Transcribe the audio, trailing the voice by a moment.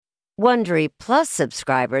Wondery Plus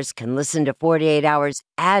subscribers can listen to 48 Hours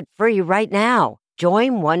ad-free right now.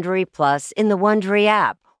 Join Wondery Plus in the Wondery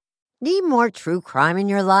app. Need more true crime in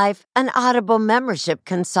your life? An Audible membership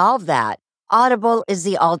can solve that. Audible is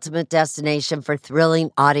the ultimate destination for thrilling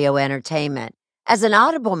audio entertainment. As an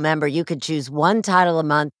Audible member, you can choose one title a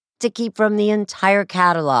month to keep from the entire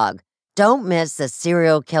catalog. Don't miss The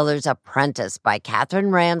Serial Killer's Apprentice by Katherine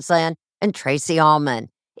Ramsland and Tracy Ullman.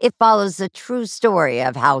 It follows the true story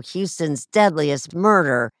of how Houston's deadliest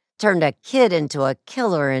murder turned a kid into a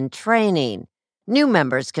killer in training. New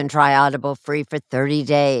members can try Audible free for 30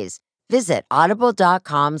 days. Visit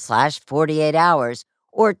audible.com/48 hours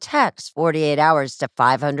or text 48 hours to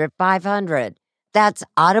 500-500. That's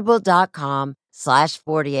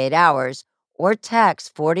audible.com/48 hours or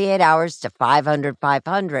text 48 hours to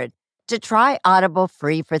 500-500 to try Audible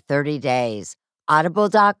free for 30 days.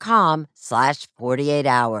 Audible.com/48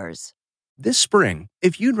 hours. This spring,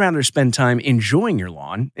 if you'd rather spend time enjoying your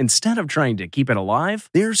lawn instead of trying to keep it alive,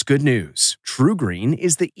 there's good news. True Green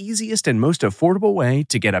is the easiest and most affordable way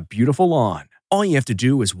to get a beautiful lawn. All you have to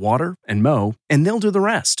do is water and mow, and they'll do the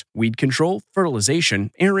rest. Weed control,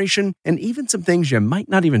 fertilization, aeration, and even some things you might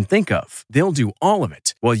not even think of. They'll do all of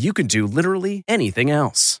it, while you can do literally anything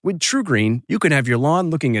else. With True Green, you can have your lawn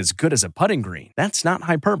looking as good as a putting green. That's not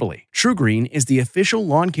hyperbole. True Green is the official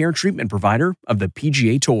lawn care treatment provider of the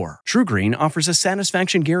PGA Tour. True Green offers a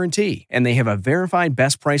satisfaction guarantee, and they have a verified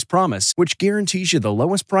best price promise, which guarantees you the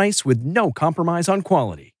lowest price with no compromise on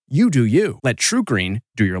quality. You do you. Let True Green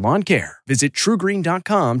do your lawn care. Visit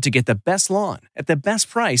TrueGreen.com to get the best lawn at the best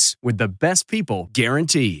price with the best people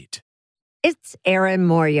guaranteed. It's Erin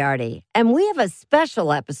Moriarty, and we have a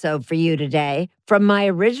special episode for you today from my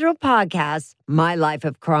original podcast, My Life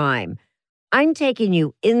of Crime. I'm taking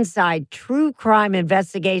you inside true crime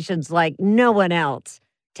investigations like no one else,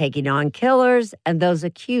 taking on killers and those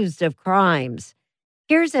accused of crimes.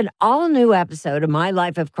 Here's an all-new episode of My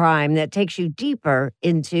Life of Crime that takes you deeper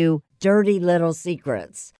into dirty little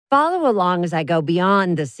secrets. Follow along as I go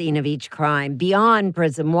beyond the scene of each crime, beyond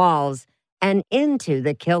prison walls, and into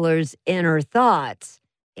the killer's inner thoughts.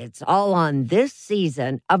 It's all on this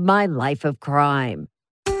season of My Life of Crime.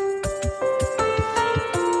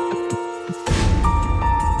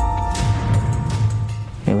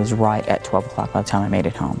 It was right at 12 o'clock by the time I made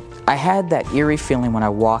it home. I had that eerie feeling when I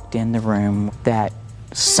walked in the room that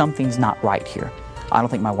something's not right here. I don't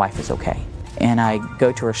think my wife is okay. And I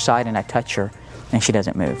go to her side and I touch her and she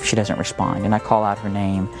doesn't move. She doesn't respond. And I call out her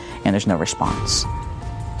name and there's no response.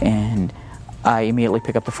 And I immediately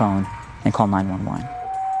pick up the phone and call 911.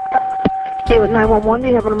 Okay, with 911, do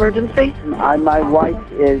you have an emergency? My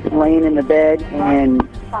wife is laying in the bed and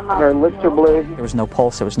her lips are blue. There was no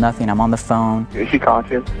pulse, there was nothing. I'm on the phone. Is she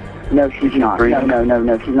conscious? No, she's not.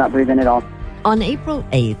 No, she's not breathing at all. On April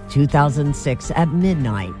 8th, 2006, at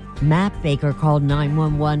midnight, Matt Baker called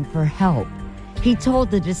 911 for help. He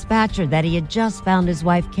told the dispatcher that he had just found his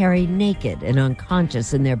wife Carrie naked and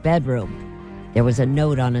unconscious in their bedroom. There was a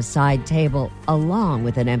note on a side table, along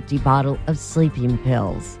with an empty bottle of sleeping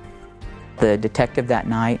pills. The detective that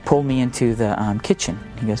night pulled me into the kitchen.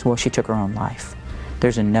 He goes, well, she took her own life.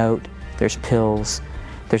 There's a note, there's pills,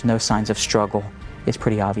 there's no signs of struggle. It's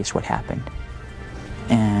pretty obvious what happened.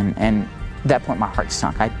 And at that point, my heart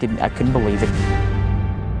sunk. I couldn't believe it.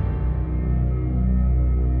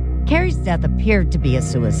 Carrie's death appeared to be a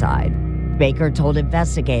suicide. Baker told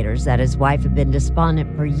investigators that his wife had been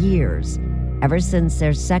despondent for years, ever since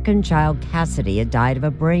their second child, Cassidy, had died of a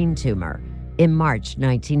brain tumor in March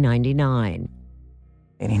 1999.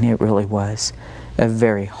 And it really was a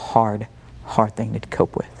very hard thing to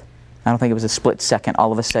cope with. I don't think it was a split second.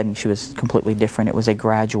 All of a sudden, she was completely different. It was a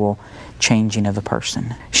gradual changing of the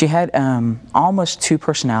person. She had almost two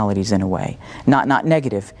personalities in a way. Not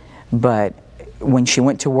negative, but when she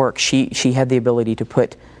went to work, she had the ability to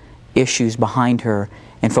put issues behind her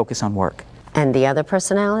and focus on work. And the other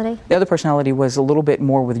personality? The other personality was a little bit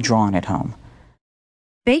more withdrawn at home.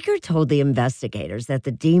 Baker told the investigators that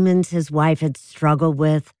the demons his wife had struggled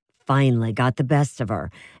with finally got the best of her,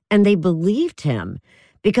 and they believed him.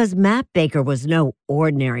 Because Matt Baker was no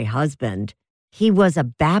ordinary husband. He was a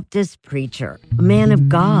Baptist preacher, a man of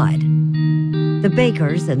God. The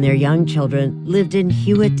Bakers and their young children lived in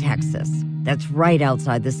Hewitt, Texas. That's right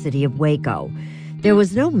outside the city of Waco. There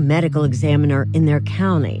was no medical examiner in their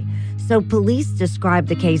county, so police described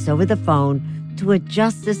the case over the phone to a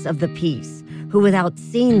justice of the peace, who, without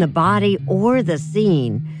seeing the body or the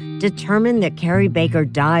scene, determined that Carrie Baker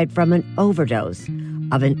died from an overdose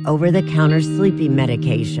of an over-the-counter sleeping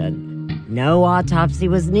medication. No autopsy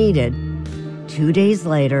was needed. 2 days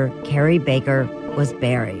later, Carrie Baker was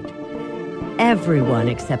buried. Everyone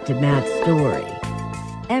accepted Matt's story.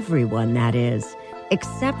 Everyone, that is,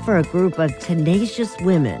 except for a group of tenacious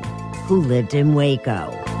women who lived in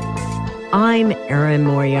Waco. I'm Erin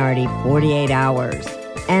Moriarty, 48 Hours,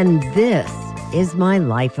 and this is my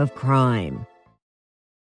life of crime.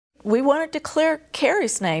 We wanted to clear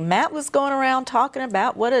Carrie's name. Matt was going around talking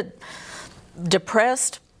about what a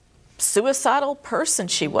depressed, suicidal person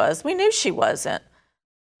she was. We knew she wasn't.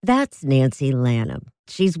 That's Nancy Lanham.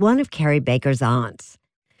 She's one of Carrie Baker's aunts.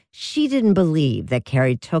 She didn't believe that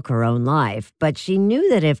Carrie took her own life, but she knew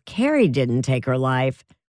that if Carrie didn't take her life,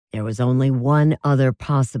 there was only one other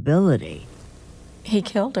possibility. He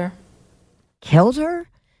killed her. Killed her?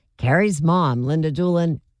 Carrie's mom, Linda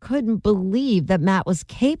Doolin, couldn't believe that Matt was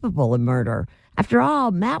capable of murder. After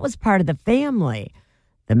all, Matt was part of the family,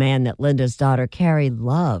 the man that Linda's daughter Carrie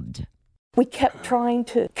loved. We kept trying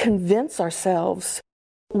to convince ourselves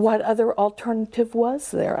what other alternative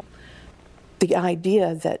was there. The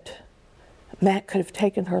idea that Matt could have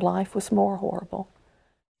taken her life was more horrible.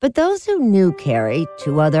 But those who knew Carrie,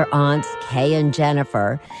 two other aunts, Kay and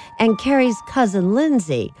Jennifer, and Carrie's cousin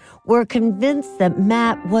Lindsay, were convinced that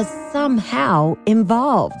Matt was somehow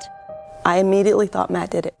involved. I immediately thought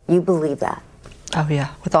Matt did it. You believe that? Oh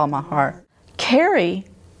yeah, with all my heart. Carrie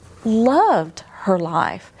loved her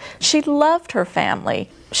life. She loved her family.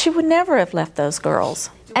 She would never have left those girls.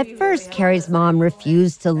 At first, Carrie's mom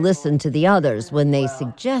refused to listen to the others when they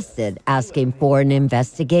suggested asking for an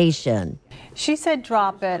investigation. She said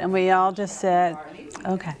drop it, and we all just said,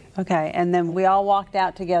 okay. And then we all walked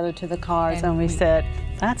out together to the cars, and we said,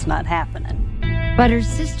 that's not happening. But her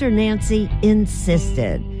sister Nancy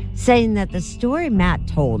insisted, saying that the story Matt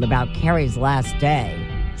told about Carrie's last day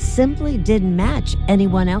simply didn't match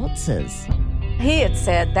anyone else's. He had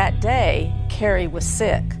said that day Carrie was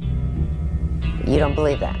sick. You don't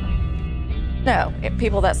believe that? No,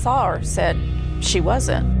 people that saw her said she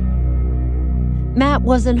wasn't. Matt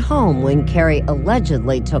wasn't home when Carrie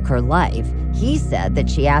allegedly took her life. He said that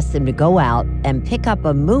she asked him to go out and pick up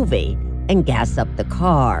a movie and gas up the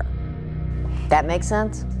car. That makes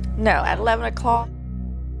sense? No, at 11 o'clock.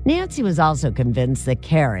 Nancy was also convinced that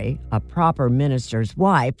Carrie, a proper minister's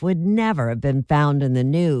wife, would never have been found in the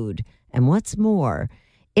nude. And what's more,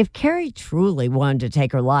 if Carrie truly wanted to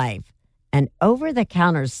take her life, an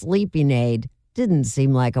over-the-counter sleeping aid didn't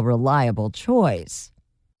seem like a reliable choice.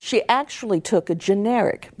 She actually took a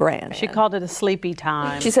generic brand. She called it a sleepy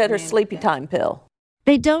time. She said her sleepy time pill.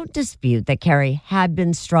 They don't dispute that Carrie had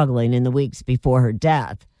been struggling in the weeks before her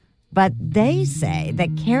death, but they say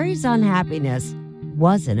that Carrie's unhappiness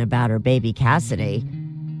wasn't about her baby Cassidy.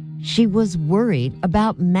 She was worried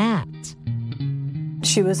about Matt.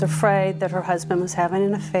 She was afraid that her husband was having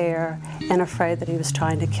an affair and afraid that he was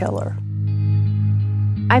trying to kill her.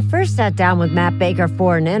 I first sat down with Matt Baker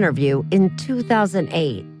for an interview in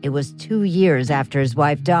 2008. It was 2 years after his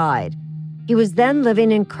wife died. He was then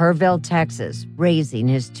living in Kerrville, Texas, raising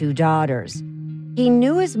his two daughters. He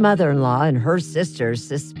knew his mother-in-law and her sisters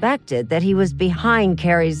suspected that he was behind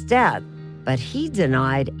Carrie's death, but he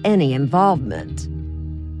denied any involvement.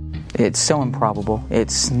 It's so improbable.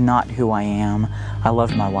 It's not who I am. I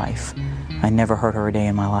loved my wife. I never hurt her a day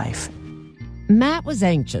in my life. Matt was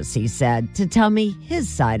anxious, he said, to tell me his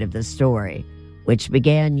side of the story, which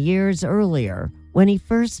began years earlier when he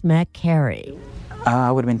first met Carrie.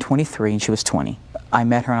 I would have been 23 and she was 20. I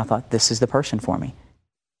met her and I thought, this is the person for me.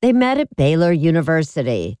 They met at Baylor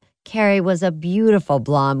University. Carrie was a beautiful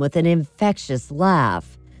blonde with an infectious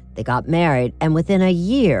laugh. They got married, and within a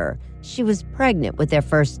year, she was pregnant with their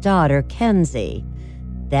first daughter, Kenzie.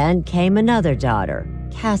 Then came another daughter,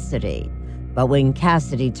 Cassidy. But when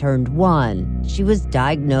Cassidy turned 1, she was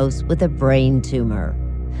diagnosed with a brain tumor.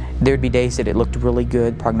 There'd be days that it looked really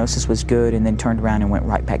good, prognosis was good, and then turned around and went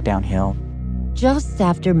right back downhill. Just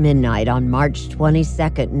after midnight on March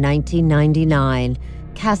 22nd, 1999,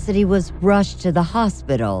 Cassidy was rushed to the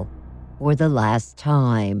hospital for the last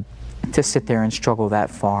time. To sit there and struggle that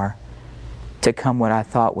far, to come what I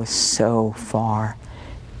thought was so far,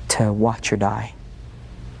 to watch her die.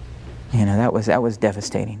 You know, that was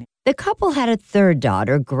devastating. The couple had a third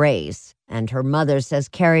daughter, Grace, and her mother says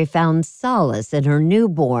Carrie found solace in her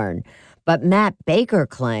newborn. But Matt Baker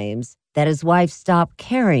claims that his wife stopped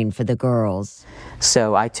caring for the girls.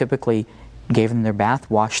 So I typically gave them their bath,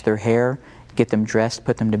 washed their hair, get them dressed,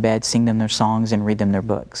 put them to bed, sing them their songs, and read them their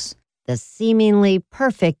books. The seemingly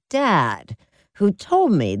perfect dad, who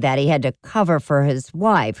told me that he had to cover for his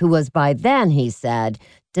wife, who was by then, he said,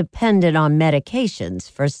 dependent on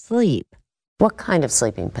medications for sleep. What kind of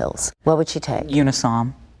sleeping pills? What would she take?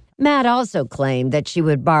 Unisom. Matt also claimed that she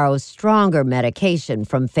would borrow stronger medication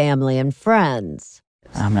from family and friends.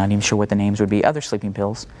 I'm not even sure what the names would be, other sleeping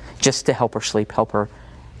pills, just to help her sleep, help her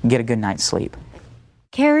get a good night's sleep.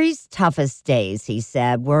 Carrie's toughest days, he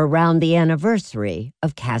said, were around the anniversary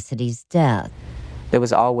of Cassidy's death. There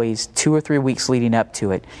was always 2 or 3 weeks leading up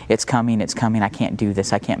to it. It's coming, I can't do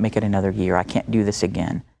this, I can't make it another year, I can't do this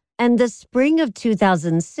again. And the spring of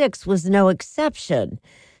 2006 was no exception.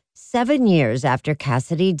 7 years after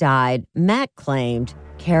Cassidy died, Matt claimed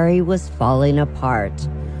Carrie was falling apart.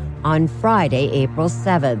 On Friday, April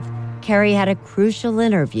 7th, Carrie had a crucial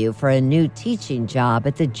interview for a new teaching job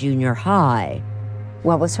at the junior high.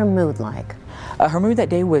 What was her mood like? Her mood that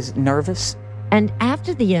day was nervous. And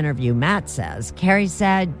after the interview, Matt says, Carrie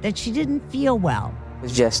said that she didn't feel well.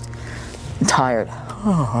 Was just tired.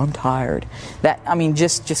 Oh, I'm tired.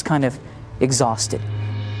 Just kind of exhausted.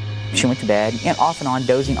 She went to bed, and off and on,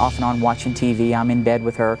 dozing off and on, watching TV. I'm in bed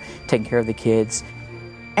with her, taking care of the kids.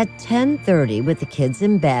 At 10:30, with the kids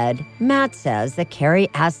in bed, Matt says that Carrie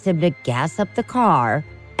asked him to gas up the car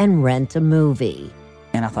and rent a movie.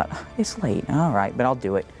 And I thought, it's late, all right, but I'll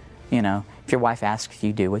do it. You know, if your wife asks,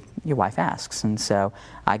 you do what your wife asks. And so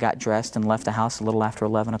I got dressed and left the house a little after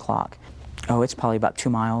 11 o'clock. Oh, it's probably about 2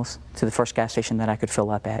 miles to the first gas station that I could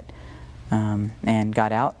fill up at. And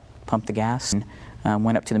got out, pumped the gas, and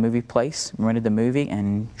went up to the movie place, rented the movie,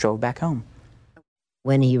 and drove back home.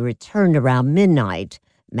 When he returned around midnight,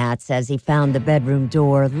 Matt says he found the bedroom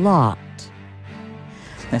door locked.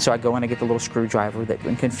 And so I go in, I get the little screwdriver that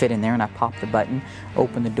can fit in there, and I pop the button,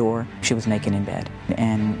 open the door. She was naked in bed.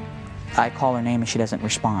 And I call her name, and she doesn't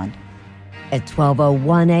respond. At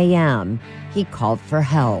 12:01 a.m., he called for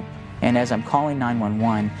help. And as I'm calling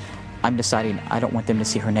 911, I'm deciding I don't want them to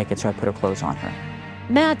see her naked, so I put her clothes on her.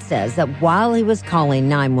 Matt says that while he was calling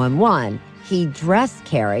 911, he dressed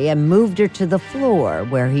Carrie and moved her to the floor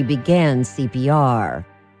where he began CPR.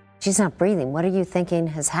 She's not breathing. What are you thinking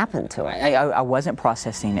has happened to her? I wasn't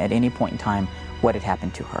processing at any point in time what had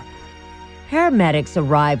happened to her. Paramedics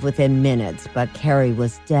arrived within minutes, but Carrie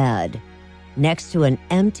was dead. Next to an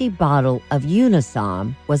empty bottle of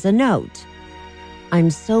Unisom was a note.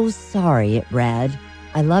 "I'm so sorry," it read.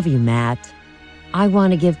 "I love you, Matt. I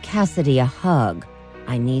want to give Cassidy a hug.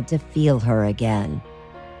 I need to feel her again."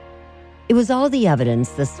 It was all the evidence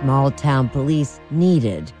the small-town police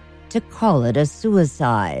needed to call it a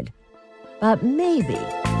suicide. But maybe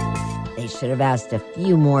they should have asked a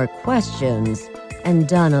few more questions and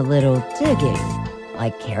done a little digging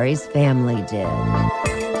like Carrie's family did.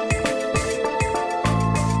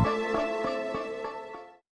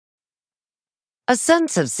 A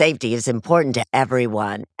sense of safety is important to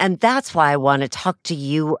everyone, and that's why I want to talk to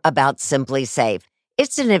you about Simply Safe.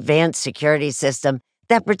 It's an advanced security system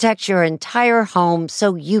that protects your entire home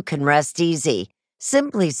so you can rest easy.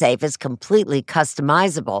 Simply Safe is completely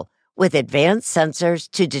customizable with advanced sensors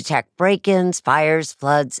to detect break-ins, fires,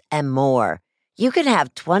 floods, and more. You can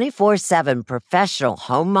have 24/7 professional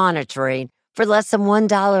home monitoring for less than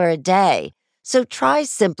 $1 a day. So try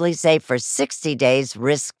Simply Safe for 60 days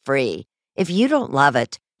risk-free. If you don't love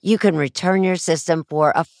it, you can return your system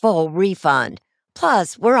for a full refund.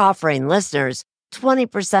 Plus, we're offering listeners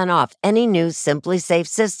 20% off any new Simply Safe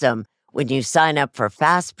system when you sign up for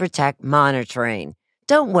Fast Protect monitoring.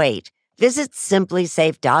 Don't wait. Visit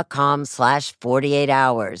simplysafe.com/48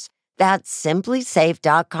 hours. That's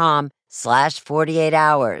simplysafe.com/48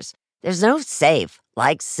 hours. There's no safe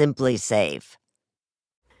like Simply Safe.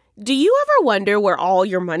 Do you ever wonder where all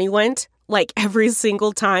your money went? Like every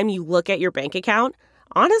single time you look at your bank account?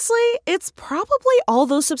 Honestly, it's probably all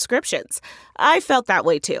those subscriptions. I felt that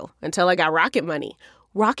way too, until I got Rocket Money.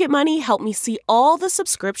 Rocket Money helped me see all the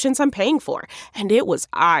subscriptions I'm paying for, and it was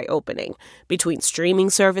eye-opening. Between streaming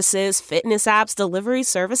services, fitness apps, delivery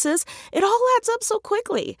services, it all adds up so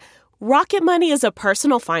quickly. Rocket Money is a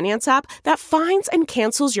personal finance app that finds and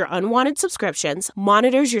cancels your unwanted subscriptions,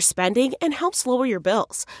 monitors your spending, and helps lower your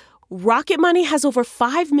bills. Rocket Money has over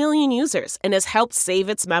 5 million users and has helped save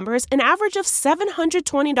its members an average of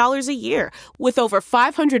 $720 a year, with over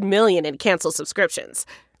 500 million in canceled subscriptions.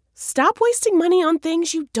 Stop wasting money on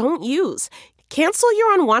things you don't use. Cancel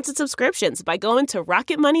your unwanted subscriptions by going to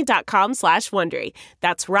rocketmoney.com/Wondery.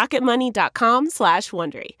 That's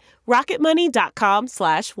rocketmoney.com/Wondery.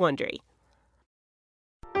 rocketmoney.com/Wondery.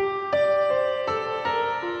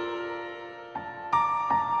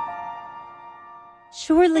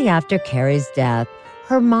 Shortly after Carrie's death,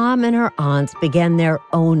 her mom and her aunts began their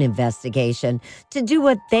own investigation to do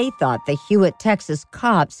what they thought the Hewitt, Texas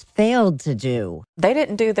cops failed to do. They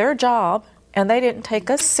didn't do their job, and they didn't take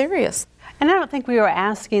us serious. And I don't think we were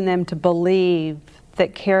asking them to believe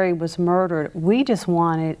that Carrie was murdered. We just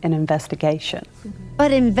wanted an investigation.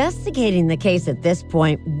 But investigating the case at this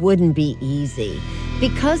point wouldn't be easy.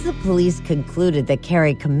 Because the police concluded that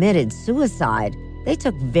Carrie committed suicide, they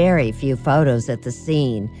took very few photos at the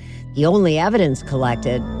scene. The only evidence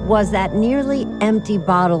collected was that nearly empty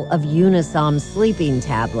bottle of Unisom sleeping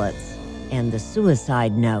tablets and the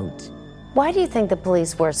suicide note. Why do you think the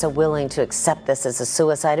police were so willing to accept this as a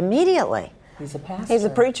suicide immediately? He's a pastor. He's a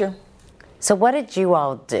preacher. So what did you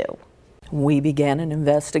all do? We began an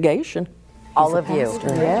investigation. All of you?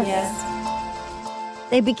 Yes.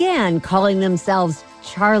 They began calling themselves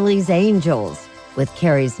Charlie's Angels, with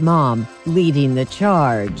Carrie's mom leading the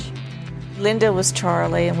charge. Linda was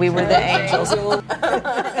Charlie, and we were the angels.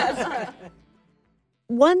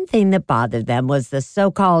 One thing that bothered them was the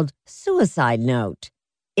so-called suicide note.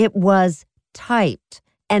 It was typed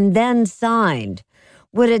and then signed.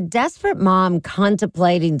 Would a desperate mom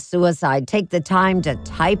contemplating suicide take the time to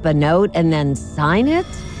type a note and then sign it?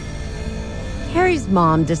 Carrie's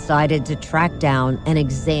mom decided to track down and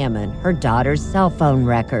examine her daughter's cell phone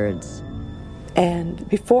records. And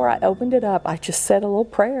before I opened it up, I just said a little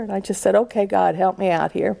prayer, and I just said, okay, God, help me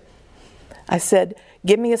out here. I said,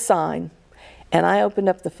 give me a sign. And I opened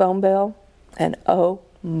up the phone bill, and oh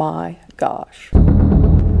my gosh.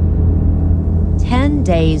 10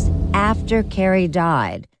 days after Carrie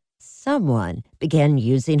died, someone began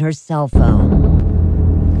using her cell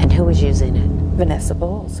phone. And who was using it? Vanessa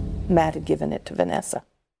Bowles. Matt had given it to Vanessa.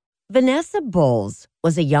 Vanessa Bowles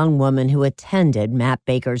was a young woman who attended Matt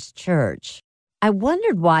Baker's church. I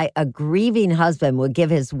wondered why a grieving husband would give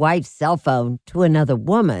his wife's cell phone to another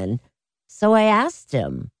woman, so I asked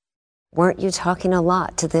him. Weren't you talking a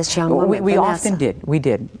lot to this young woman, We Vanessa? often did. We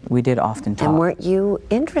did often talk. And weren't you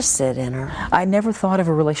interested in her? I never thought of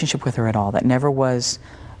a relationship with her at all. That never was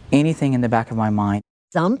anything in the back of my mind.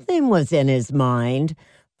 Something was in his mind.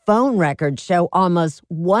 Phone records show almost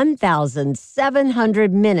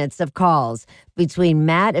 1,700 minutes of calls between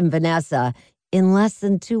Matt and Vanessa in less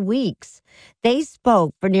than 2 weeks. They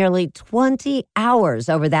spoke for nearly 20 hours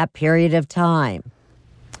over that period of time.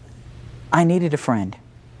 I needed a friend.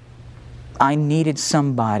 I needed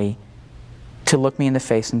somebody to look me in the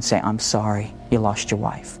face and say, I'm sorry, you lost your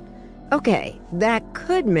wife. Okay, that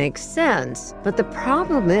could make sense, but the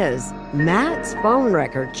problem is Matt's phone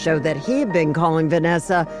records show that he had been calling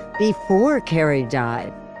Vanessa before Carrie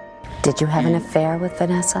died. Did you have an affair with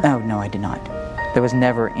Vanessa? Oh, no, I did not. There was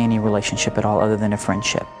never any relationship at all other than a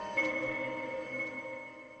friendship.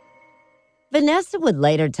 Vanessa would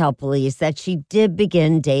later tell police that she did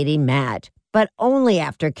begin dating Matt, but only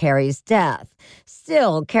after Carrie's death.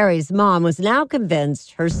 Still, Carrie's mom was now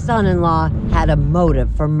convinced her son-in-law had a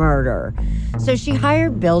motive for murder. So she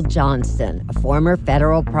hired Bill Johnston, a former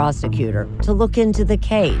federal prosecutor, to look into the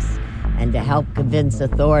case and to help convince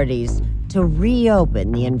authorities to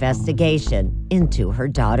reopen the investigation into her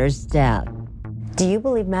daughter's death. Do you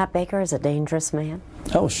believe Matt Baker is a dangerous man?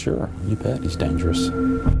 Oh, sure. You bet he's dangerous.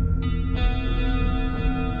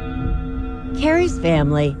 Carrie's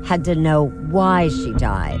family had to know why she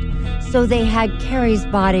died, so they had Carrie's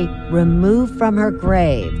body removed from her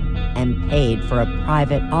grave and paid for a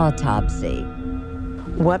private autopsy.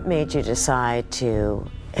 What made you decide to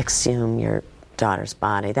exhume your daughter's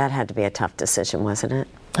body? That had to be a tough decision, wasn't it?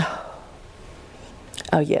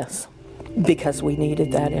 Oh, yes, because we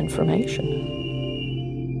needed that information.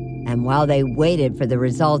 And while they waited for the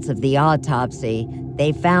results of the autopsy,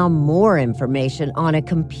 they found more information on a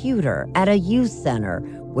computer at a youth center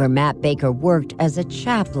where Matt Baker worked as a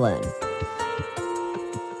chaplain.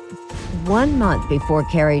 1 month before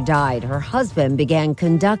Carrie died, her husband began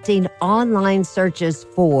conducting online searches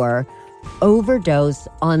for overdose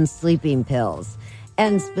on sleeping pills,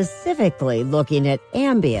 and specifically looking at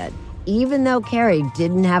Ambien, even though Carrie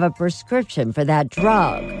didn't have a prescription for that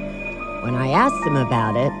drug. When I asked him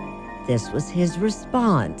about it, this was his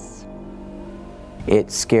response.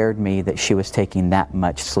 It scared me that she was taking that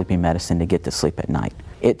much sleeping medicine to get to sleep at night.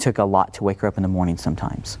 It took a lot to wake her up in the morning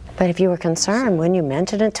sometimes. But if you were concerned, wouldn't you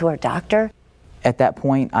mention it to her doctor? At that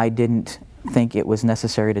point, I didn't think it was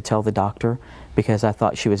necessary to tell the doctor because I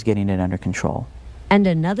thought she was getting it under control. And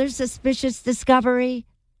another suspicious discovery?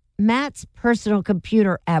 Matt's personal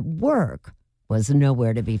computer at work was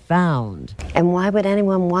nowhere to be found. And why would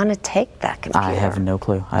anyone want to take that computer? I have no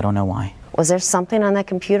clue. I don't know why. Was there something on that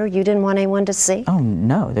computer you didn't want anyone to see? Oh,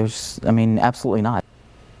 no. Absolutely not.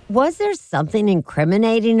 Was there something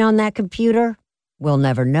incriminating on that computer? We'll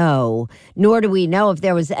never know, nor do we know if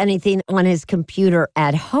there was anything on his computer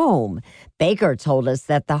at home. Baker told us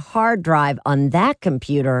that the hard drive on that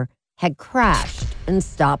computer had crashed and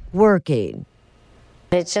stopped working.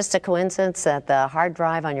 It's just a coincidence that the hard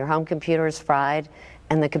drive on your home computer is fried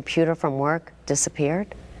and the computer from work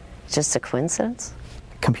disappeared? Just a coincidence?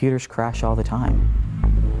 Computers crash all the time.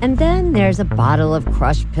 And then there's a bottle of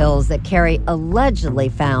crushed pills that Carrie allegedly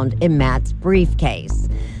found in Matt's briefcase.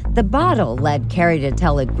 The bottle led Carrie to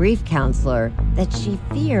tell a grief counselor that she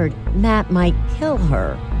feared Matt might kill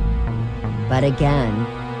her. But again,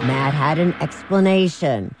 Matt had an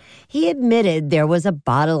explanation. He admitted there was a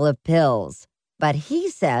bottle of pills, but he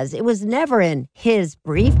says it was never in his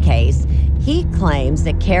briefcase. He claims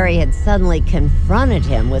that Carrie had suddenly confronted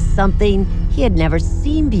him with something he had never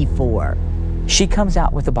seen before. She comes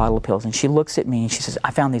out with a bottle of pills and she looks at me and she says,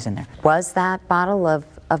 I found these in there. Was that bottle of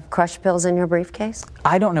crushed pills in your briefcase?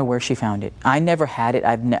 I don't know where she found it. I never had it.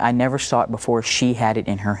 I never saw it before she had it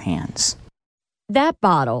in her hands. That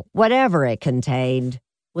bottle, whatever it contained,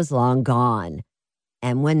 was long gone.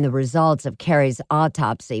 And when the results of Carrie's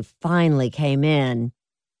autopsy finally came in,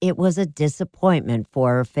 it was a disappointment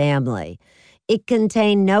for her family. It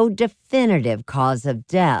contained no definitive cause of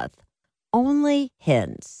death, only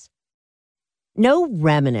hints. No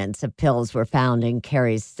remnants of pills were found in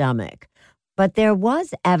Carrie's stomach, but there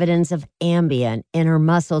was evidence of Ambien in her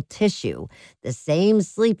muscle tissue, the same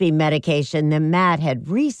sleeping medication that Matt had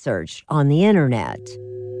researched on the internet.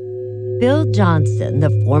 Bill Johnston, the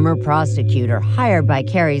former prosecutor hired by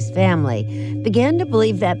Carrie's family, began to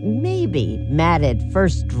believe that maybe Matt had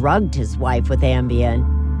first drugged his wife with Ambien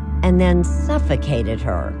and then suffocated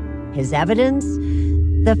her. His evidence?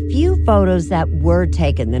 The few photos that were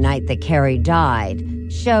taken the night that Carrie died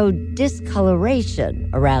showed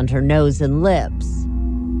discoloration around her nose and lips.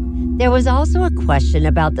 There was also a question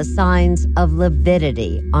about the signs of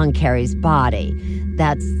lividity on Carrie's body.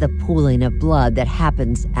 That's the pooling of blood that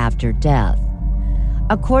happens after death.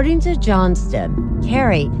 According to Johnston,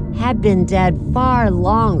 Carrie had been dead far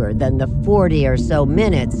longer than the 40 or so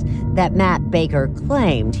minutes that Matt Baker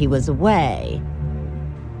claimed he was away.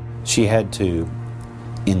 She had to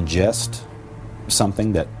ingest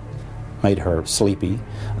something that made her sleepy,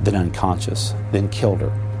 then unconscious, then killed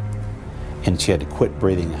her. And she had to quit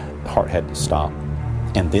breathing, the heart had to stop,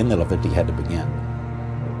 and then the lividity had to begin.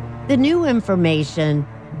 The new information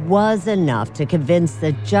was enough to convince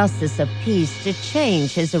the Justice of Peace to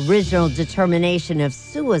change his original determination of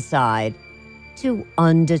suicide to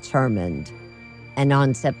undetermined. And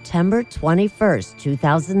on September 21st,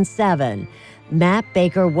 2007, Matt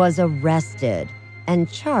Baker was arrested and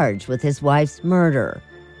charged with his wife's murder.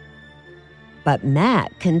 But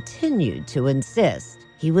Matt continued to insist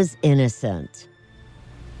he was innocent.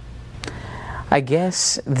 I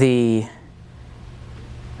guess the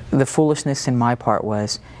foolishness in my part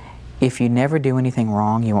was, if you never do anything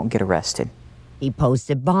wrong, you won't get arrested. He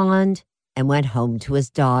posted bond and went home to his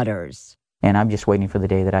daughters. And I'm just waiting for the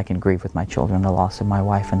day that I can grieve with my children the loss of my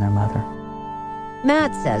wife and their mother.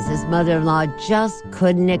 Matt says his mother-in-law just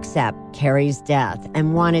couldn't accept Carrie's death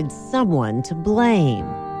and wanted someone to blame.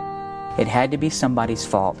 It had to be somebody's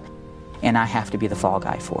fault, and I have to be the fall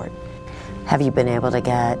guy for it. Have you been able to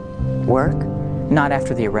get work? Not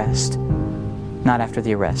after the arrest. Not after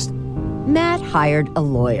the arrest. Matt hired a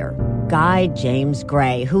lawyer, Guy James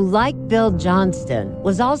Gray, who, like Bill Johnston,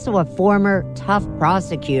 was also a former tough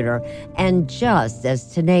prosecutor and just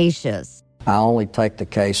as tenacious. I only take the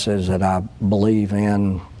cases that I believe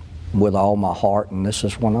in with all my heart, and this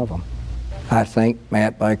is one of them. I think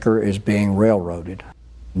Matt Baker is being railroaded.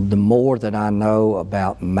 The more that I know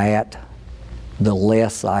about Matt, the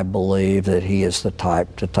less I believe that he is the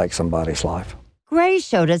type to take somebody's life. Gray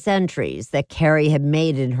showed us entries that Carrie had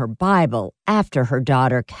made in her Bible after her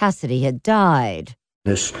daughter Cassidy had died.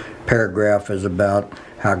 This paragraph is about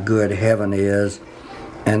how good heaven is,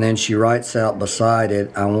 and then she writes out beside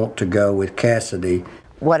it, I want to go with Cassidy.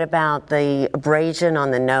 What about the abrasion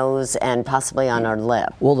on the nose and possibly on her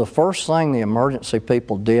lip? Well, the first thing the emergency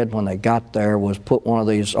people did when they got there was put one of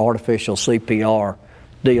these artificial CPR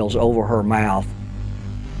deals over her mouth.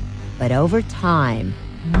 But over time,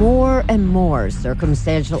 more and more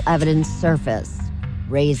circumstantial evidence surfaced,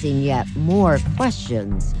 raising yet more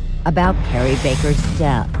questions about Carrie Baker's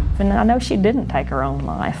death. And I know she didn't take her own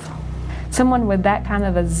life. Someone with that kind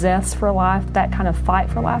of a zest for life, that kind of fight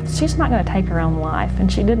for life, she's not going to take her own life, and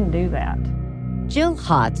she didn't do that. Jill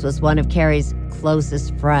Hotz was one of Carrie's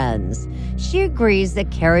closest friends. She agrees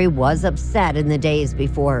that Carrie was upset in the days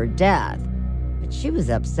before her death, but she was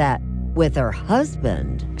upset with her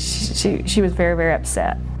husband. She was very, very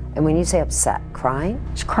upset. And when you say upset, crying?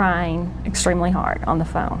 She's crying extremely hard on the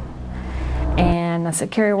phone. And I said,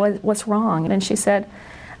 Carrie, what's wrong? And she said,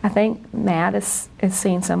 I think Matt is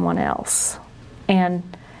seeing someone else. And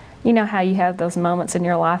you know how you have those moments in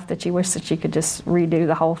your life that you wish that you could just redo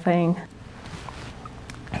the whole thing?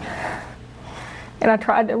 And I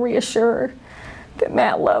tried to reassure her that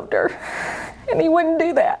Matt loved her, and he wouldn't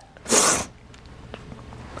do that.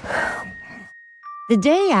 The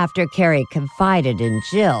day after Carrie confided in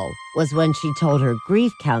Jill was when she told her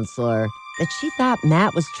grief counselor that she thought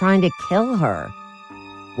Matt was trying to kill her.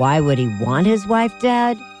 Why would he want his wife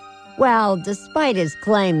dead? Well, despite his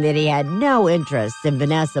claim that he had no interest in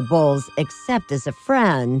Vanessa Bowles except as a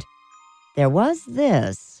friend, there was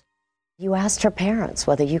this. You asked her parents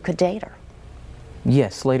whether you could date her.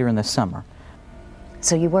 Yes, later in the summer.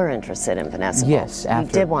 So you were interested in Vanessa Bowles? Yes.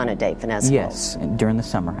 You did want to date Vanessa Bowles? Yes, during the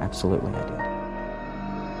summer, absolutely I did.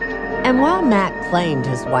 And while Matt claimed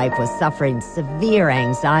his wife was suffering severe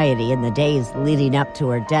anxiety in the days leading up to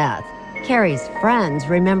her death, Carrie's friends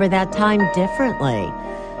remember that time differently.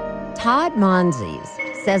 Todd Monzes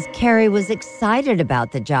says Carrie was excited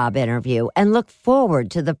about the job interview and looked forward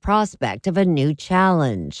to the prospect of a new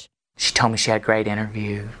challenge. She told me she had a great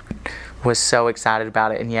interview, was so excited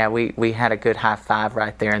about it, and yeah, we had a good high five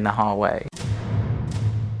right there in the hallway.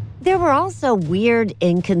 There were also weird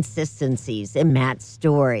inconsistencies in Matt's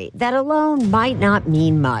story that alone might not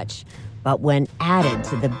mean much, but when added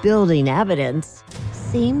to the building evidence,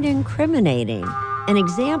 seemed incriminating. An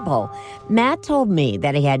example, Matt told me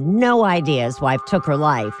that he had no idea his wife took her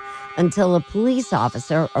life until a police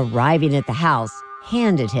officer arriving at the house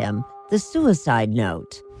handed him the suicide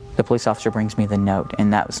note. The police officer brings me the note,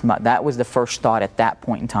 and that was the first thought at that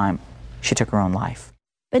point in time. She took her own life.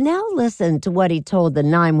 But now listen to what he told the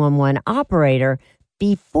 911 operator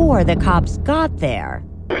before the cops got there.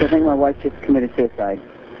 I think my wife just committed suicide.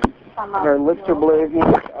 Her lips are blue,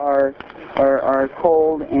 hands are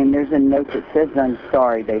cold, and there's a note that says I'm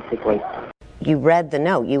sorry, basically. You read the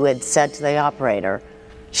note. You had said to the operator,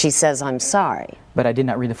 she says, I'm sorry. But I did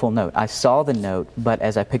not read the full note. I saw the note, but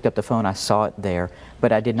as I picked up the phone, I saw it there,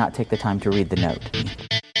 but I did not take the time to read the note.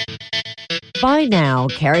 By now,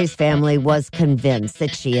 Carrie's family was convinced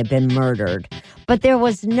that she had been murdered, but there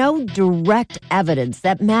was no direct evidence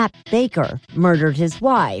that Matt Baker murdered his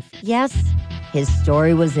wife. Yes, his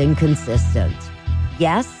story was inconsistent.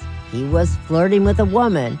 Yes, he was flirting with a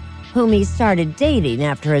woman whom he started dating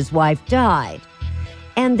after his wife died.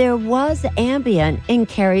 And there was Ambien in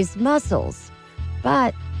Carrie's muscles.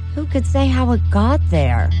 But who could say how it got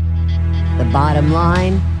there? The bottom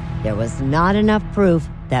line, there was not enough proof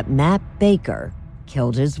that Matt Baker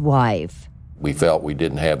killed his wife. We felt we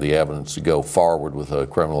didn't have the evidence to go forward with a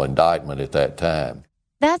criminal indictment at that time.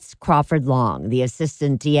 That's Crawford Long, the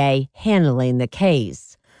assistant DA handling the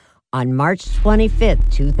case. On March 25,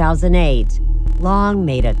 2008, Long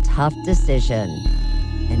made a tough decision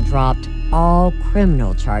and dropped all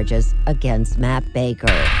criminal charges against Matt Baker.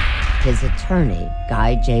 His attorney,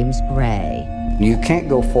 Guy James Gray. You can't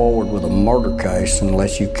go forward with a murder case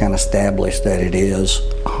unless you can establish that it is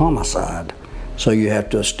a homicide. So you have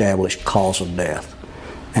to establish cause of death.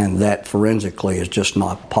 And that forensically is just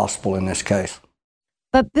not possible in this case.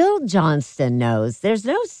 But Bill Johnston knows there's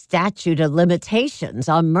no statute of limitations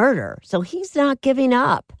on murder, so he's not giving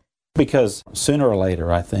up. Because sooner or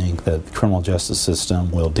later, I think that the criminal justice system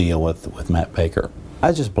will deal with Matt Baker.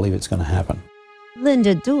 I just believe it's going to happen.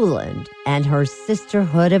 Linda Dooland and her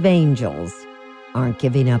Sisterhood of Angels aren't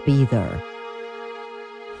giving up either.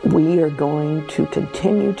 We are going to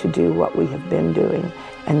continue to do what we have been doing,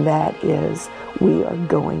 and that is we are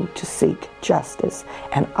going to seek justice.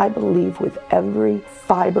 And I believe with every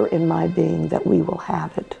fiber in my being that we will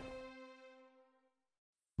have it.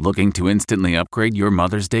 Looking to instantly upgrade your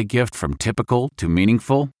Mother's Day gift from typical to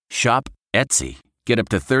meaningful? Shop Etsy. Get up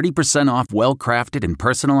to 30% off well-crafted and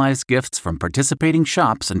personalized gifts from participating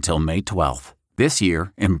shops until May 12th. This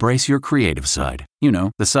year, embrace your creative side. You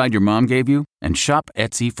know, the side your mom gave you. And shop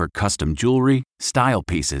Etsy for custom jewelry, style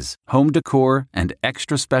pieces, home decor, and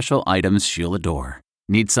extra special items she'll adore.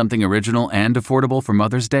 Need something original and affordable for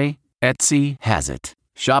Mother's Day? Etsy has it.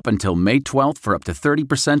 Shop until May 12th for up to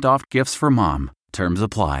 30% off gifts for mom. Terms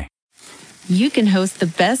apply. You can host the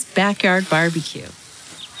best backyard barbecue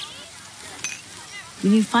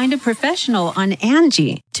when you find a professional on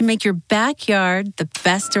Angie to make your backyard the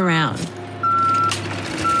best around.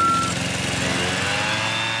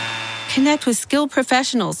 Connect with skilled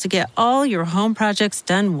professionals to get all your home projects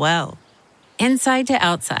done well. Inside to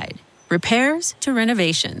outside, repairs to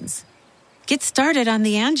renovations. Get started on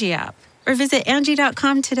the Angie app or visit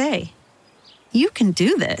Angie.com today. You can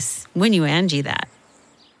do this when you Angie that.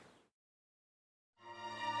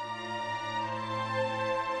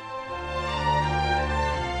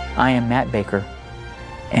 I am Matt Baker,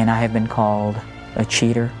 and I have been called a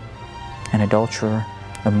cheater, an adulterer,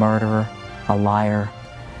 a murderer, a liar,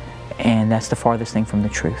 and that's the farthest thing from the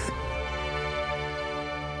truth.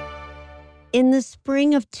 In the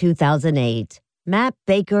spring of 2008, Matt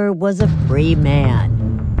Baker was a free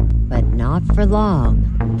man, but not for long.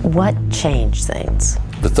 What changed things?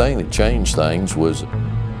 The thing that changed things was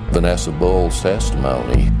Vanessa Bull's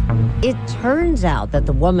testimony. It turns out that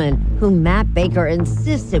the woman whom Matt Baker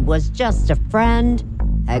insisted was just a friend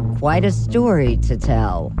had quite a story to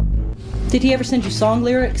tell. Did he ever send you song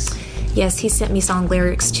lyrics? Yes, he sent me song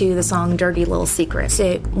lyrics to the song Dirty Little Secret.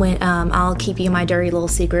 It went, I'll keep you my dirty little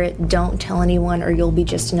secret. Don't tell anyone or you'll be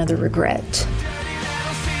just another regret.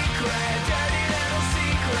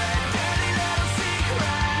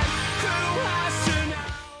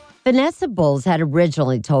 Vanessa Bowles had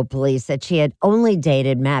originally told police that she had only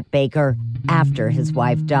dated Matt Baker after his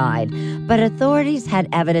wife died, but authorities had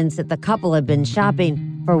evidence that the couple had been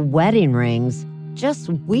shopping for wedding rings just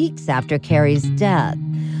weeks after Carrie's death.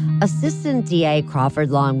 Assistant DA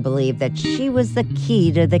Crawford Long believed that she was the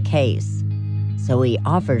key to the case, so he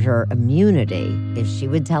offered her immunity if she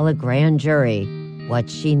would tell a grand jury what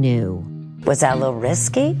she knew. Was that a little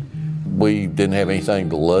risky? We didn't have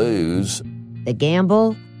anything to lose. The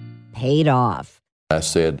gamble paid off. I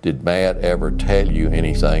said, did Matt ever tell you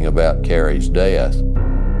anything about Carrie's death?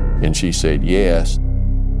 And she said, yes.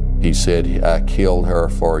 He said, I killed her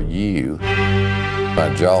for you.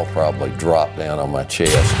 My jaw probably dropped down on my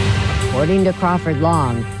chest. According to Crawford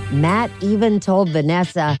Long, Matt even told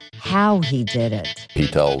Vanessa how he did it. He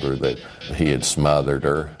told her that he had smothered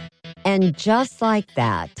her. And just like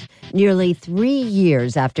that, nearly 3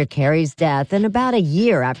 years after Carrie's death and about a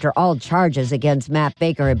year after all charges against Matt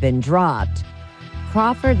Baker had been dropped,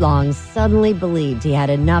 Crawford Long suddenly believed he had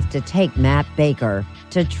enough to take Matt Baker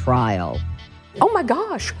to trial. Oh my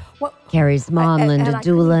gosh. What? Carrie's mom, Linda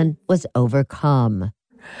Doolin, was overcome.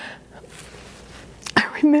 I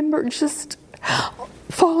remember just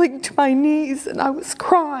falling to my knees and I was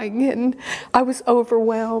crying and I was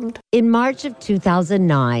overwhelmed. In March of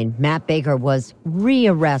 2009, Matt Baker was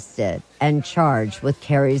rearrested and charged with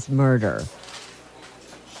Carrie's murder.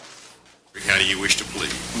 How do you wish to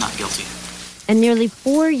plead? Not guilty. And nearly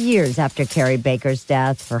 4 years after Carrie Baker's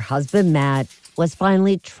death, her husband Matt was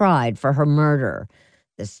finally tried for her murder.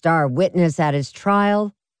 The star witness at his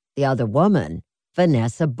trial, the other woman,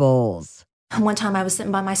 Vanessa Bowles. One time I was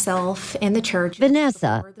sitting by myself in the church.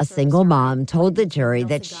 Vanessa, a single mom, told the jury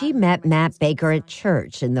that she met Matt Baker at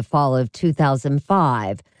church in the fall of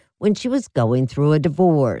 2005 when she was going through a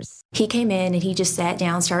divorce. He came in and he just sat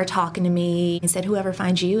down, started talking to me and said, whoever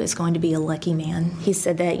finds you is going to be a lucky man. He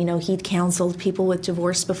said that, he'd counseled people with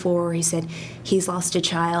divorce before. He said he's lost a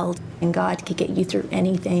child and God could get you through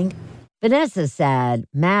anything. Vanessa said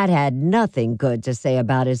Matt had nothing good to say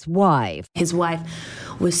about his wife. His wife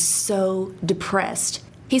was so depressed.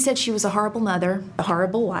 He said she was a horrible mother, a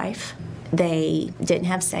horrible wife. They didn't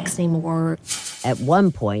have sex anymore. At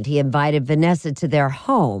one point, he invited Vanessa to their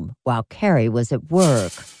home while Carrie was at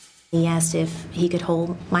work. He asked if he could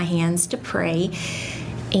hold my hands to pray,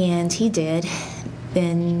 and he did.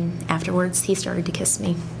 Then afterwards, he started to kiss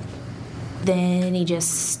me. Then he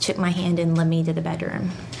just took my hand and led me to the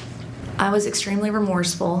bedroom. I was extremely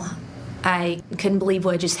remorseful. I couldn't believe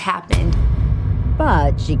what just happened.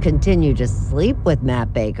 But she continued to sleep with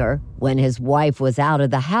Matt Baker when his wife was out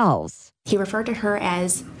of the house. He referred to her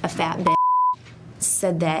as a fat bitch,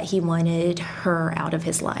 said that he wanted her out of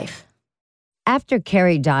his life. After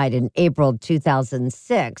Carrie died in April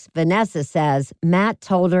 2006, Vanessa says Matt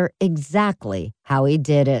told her exactly how he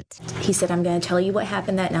did it. He said, I'm going to tell you what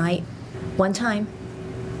happened that night, one time.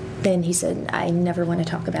 Then he said, I never want to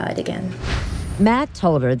talk about it again. Matt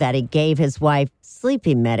told her that he gave his wife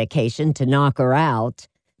sleeping medication to knock her out,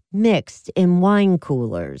 mixed in wine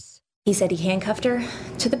coolers. He said he handcuffed her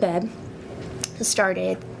to the bed,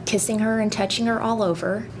 started kissing her and touching her all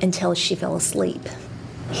over until she fell asleep.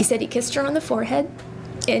 He said he kissed her on the forehead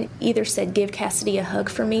and either said, give Cassidy a hug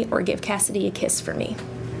for me or give Cassidy a kiss for me.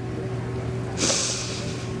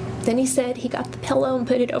 Then he said he got the pillow and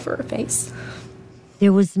put it over her face.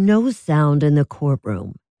 There was no sound in the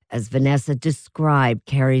courtroom as Vanessa described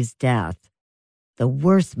Carrie's death. The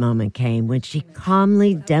worst moment came when she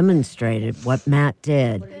calmly demonstrated what Matt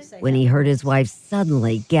did when he heard his wife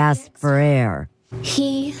suddenly gasp for air.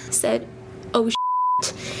 He said, oh,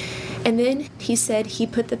 shit. And then he said he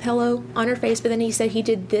put the pillow on her face, but then he said he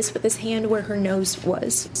did this with his hand where her nose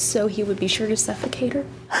was, so he would be sure to suffocate her.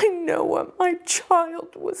 I know what my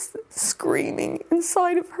child was screaming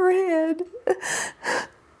inside of her head.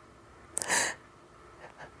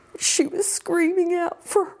 She was screaming out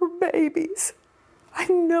for her babies. I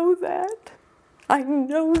know that. I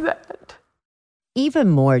know that. Even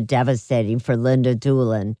more devastating for Linda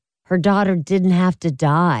Doolin, her daughter didn't have to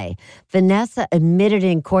die. Vanessa admitted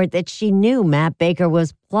in court that she knew Matt Baker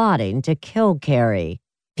was plotting to kill Carrie.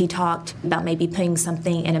 He talked about maybe putting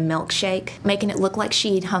something in a milkshake, making it look like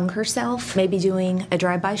she'd hung herself, maybe doing a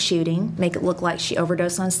drive-by shooting, make it look like she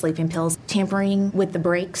overdosed on sleeping pills, tampering with the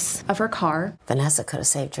brakes of her car. Vanessa could have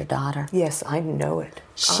saved your daughter. Yes, I know it.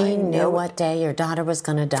 She knew what day your daughter was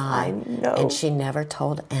going to die. I know. And she never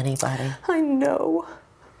told anybody. I know.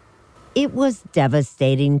 It was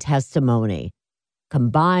devastating testimony.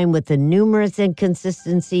 Combined with the numerous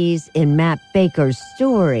inconsistencies in Matt Baker's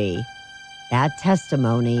story, that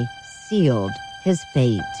testimony sealed his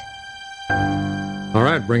fate. All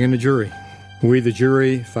right, bring in the jury. We, the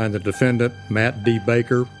jury, find the defendant, Matt D.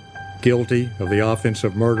 Baker, guilty of the offense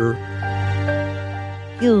of murder.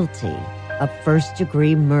 Guilty of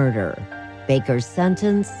first-degree murder. Baker's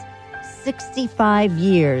sentence, 65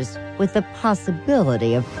 years with the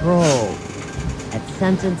possibility of parole. At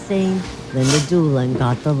sentencing, Linda Doolin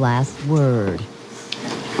got the last word.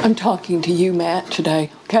 I'm talking to you, Matt, today,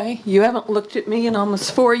 okay? You haven't looked at me in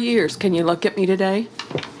almost 4 years. Can you look at me today?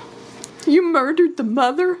 You murdered the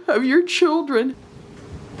mother of your children.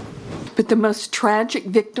 But the most tragic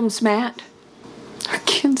victims, Matt, are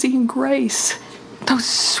Kenzie and Grace. Those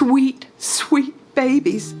sweet, sweet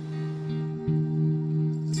babies.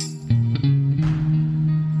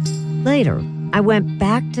 Later, I went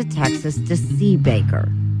back to Texas to see Baker,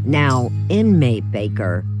 now inmate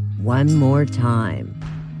Baker, one more time.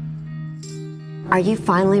 Are you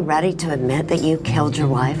finally ready to admit that you killed your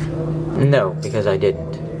wife? No, because I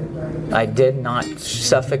didn't. I did not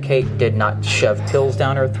suffocate, did not shove pills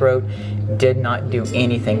down her throat, did not do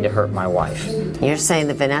anything to hurt my wife. You're saying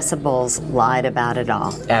that Vanessa Bowles lied about it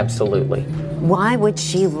all? Absolutely. Why would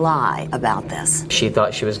she lie about this? She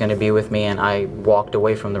thought she was going to be with me, and I walked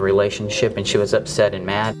away from the relationship, and she was upset and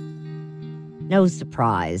mad. No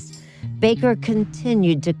surprise, Baker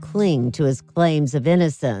continued to cling to his claims of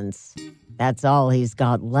innocence. That's all he's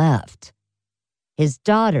got left. His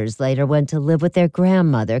daughters later went to live with their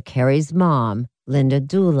grandmother, Carrie's mom, Linda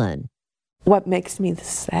Doolin. What makes me the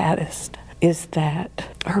saddest is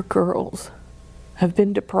that our girls have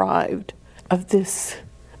been deprived of this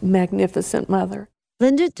magnificent mother.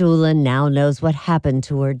 Linda Doolin now knows what happened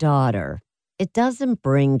to her daughter. It doesn't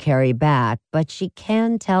bring Carrie back, but she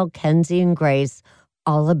can tell Kenzie and Grace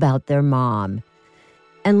all about their mom.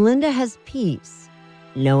 And Linda has peace,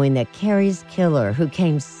 knowing that Carrie's killer, who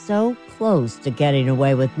came so close to getting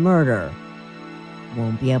away with murder,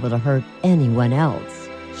 won't be able to hurt anyone else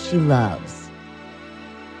she loves.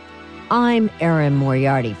 I'm Erin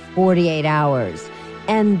Moriarty, 48 Hours,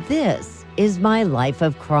 and this is my life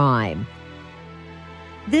of crime.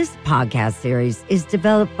 This podcast series is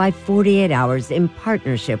developed by 48 Hours in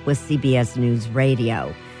partnership with CBS News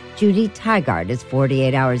Radio. Judy Tygart is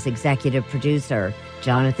 48 Hours executive producer.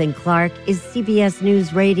 Jonathan Clark is CBS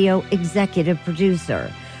News Radio executive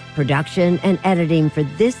producer. Production and editing for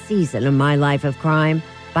this season of My Life of Crime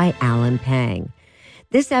by Alan Pang.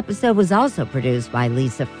 This episode was also produced by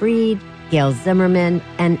Lisa Freed, Gail Zimmerman,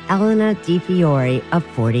 and Elena DiFiore of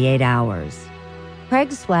 48 Hours. Craig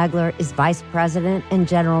Swagler is Vice President and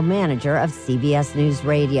General Manager of CBS News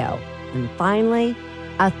Radio. And finally,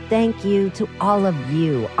 a thank you to all of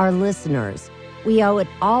you, our listeners. We owe it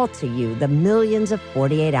all to you, the millions of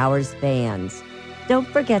 48 Hours fans. Don't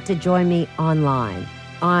forget to join me online.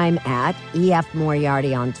 I'm at EF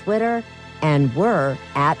Moriarty on Twitter, and we're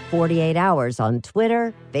at 48 Hours on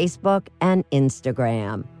Twitter, Facebook, and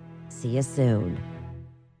Instagram. See you soon.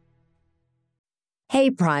 Hey,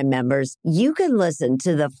 Prime members, you can listen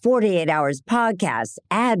to the 48 Hours podcast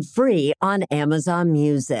ad-free on Amazon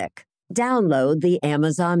Music. Download the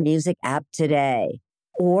Amazon Music app today.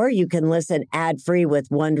 Or you can listen ad-free with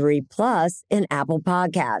Wondery Plus in Apple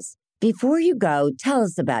Podcasts. Before you go, tell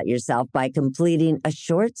us about yourself by completing a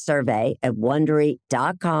short survey at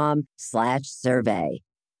Wondery.com/survey.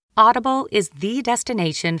 Audible is the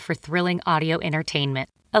destination for thrilling audio entertainment.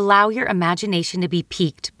 Allow your imagination to be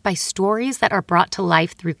piqued by stories that are brought to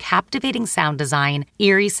life through captivating sound design,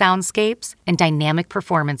 eerie soundscapes, and dynamic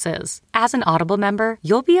performances. As an Audible member,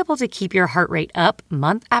 you'll be able to keep your heart rate up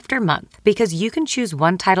month after month because you can choose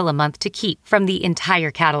one title a month to keep from the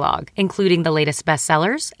entire catalog, including the latest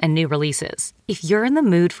bestsellers and new releases. If you're in the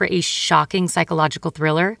mood for a shocking psychological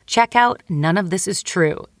thriller, check out None of This Is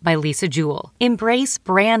True by Lisa Jewell. Embrace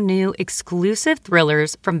brand new exclusive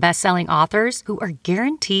thrillers from best-selling authors who are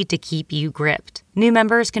guaranteed to keep you gripped. New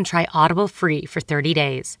members can try Audible free for 30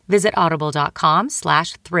 days. Visit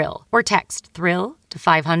audible.com/thrill or text thrill to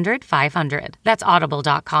 500-500. That's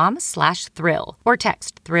audible.com/thrill or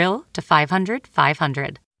text thrill to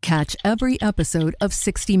 500-500. Catch every episode of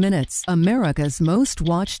 60 Minutes, America's most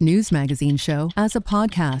watched news magazine show, as a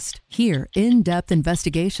podcast. Hear in-depth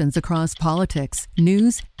investigations across politics,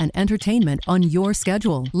 news, and entertainment on your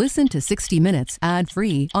schedule. Listen to 60 Minutes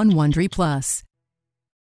ad-free on Wondery Plus.